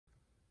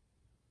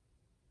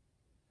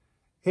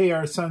Hey,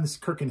 our sons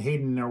Kirk and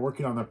Hayden are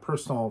working on their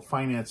personal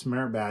finance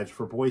merit badge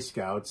for Boy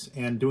Scouts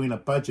and doing a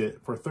budget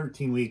for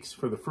 13 weeks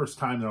for the first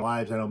time in their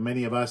lives. I know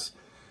many of us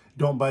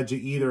don't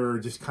budget either, or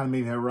just kind of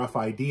maybe have a rough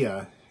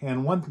idea.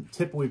 And one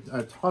tip we've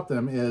taught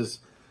them is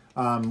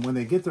when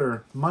they get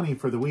their money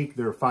for the week,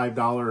 their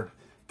 $5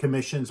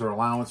 commissions or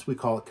allowance, we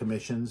call it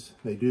commissions.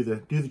 They do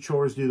the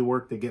chores, do the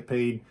work, they get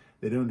paid.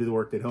 They don't do the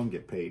work, they don't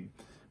get paid.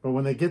 But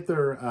when they get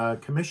their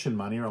commission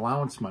money or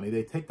allowance money,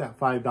 they take that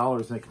 $5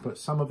 and they can put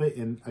some of it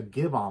in a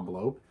give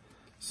envelope,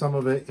 some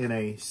of it in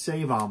a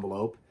save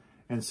envelope,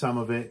 and some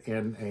of it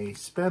in a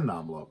spend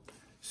envelope.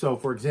 So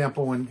for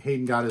example, when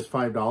Hayden got his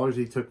 $5,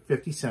 he took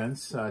 50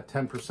 cents,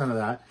 10% of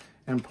that,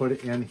 and put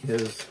it in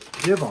his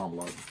give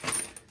envelope.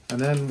 And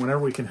then whenever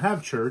we can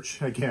have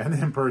church, again,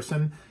 in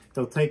person,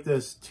 he'll take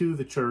this to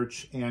the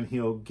church and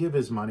he'll give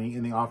his money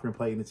in the offering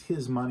plate, and it's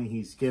his money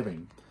he's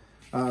giving.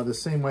 The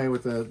same way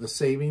with the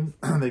saving,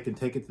 they can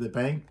take it to the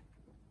bank,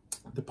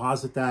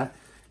 deposit that,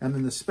 and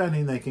then the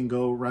spending, they can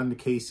go run to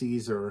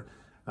Casey's or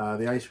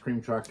the ice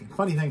cream truck. And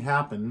funny thing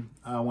happened,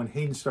 when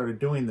Hayden started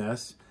doing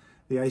this,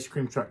 the ice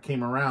cream truck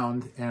came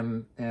around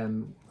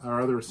and our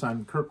other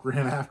son, Kirk,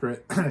 ran after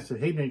it. I said,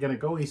 Hayden, are you going to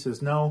go? He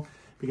says, no,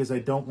 because I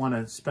don't want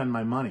to spend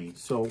my money.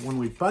 So when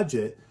we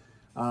budget,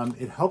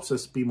 it helps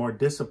us be more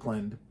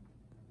disciplined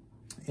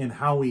in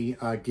how we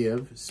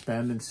give,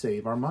 spend, and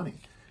save our money.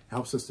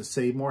 Helps us to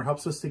save more,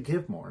 helps us to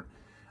give more.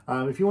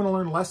 If you want to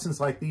learn lessons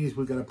like these,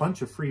 we've got a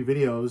bunch of free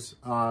videos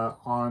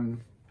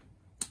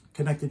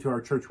connected to our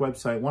church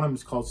website. One of them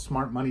is called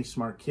Smart Money,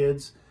 Smart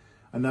Kids.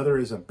 Another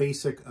is a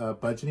basic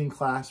budgeting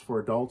class for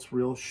adults,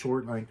 real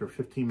short, I think they're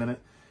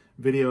 15-minute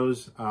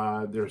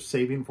videos. They're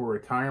saving for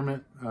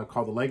retirement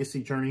called The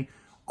Legacy Journey.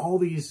 All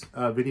these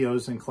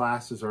videos and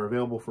classes are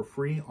available for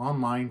free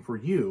online for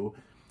you.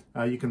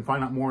 You can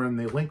find out more in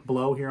the link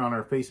below here on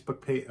our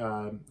Facebook page,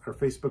 our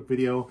Facebook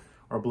video,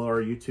 or below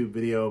our YouTube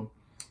video.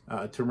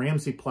 To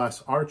Ramsey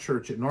Plus, our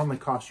church, it normally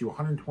costs you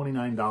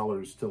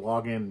 $129 to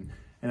log in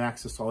and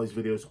access all these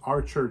videos.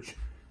 Our church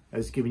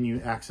is giving you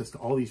access to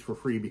all these for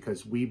free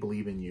because we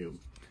believe in you.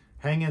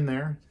 Hang in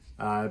there.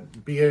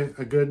 Be a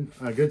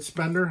good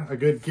spender, a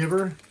good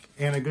giver,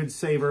 and a good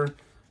saver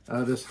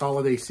this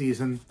holiday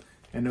season,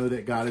 and know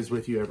that God is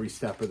with you every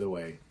step of the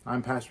way.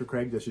 I'm Pastor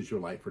Craig. This is your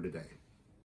Light for Today.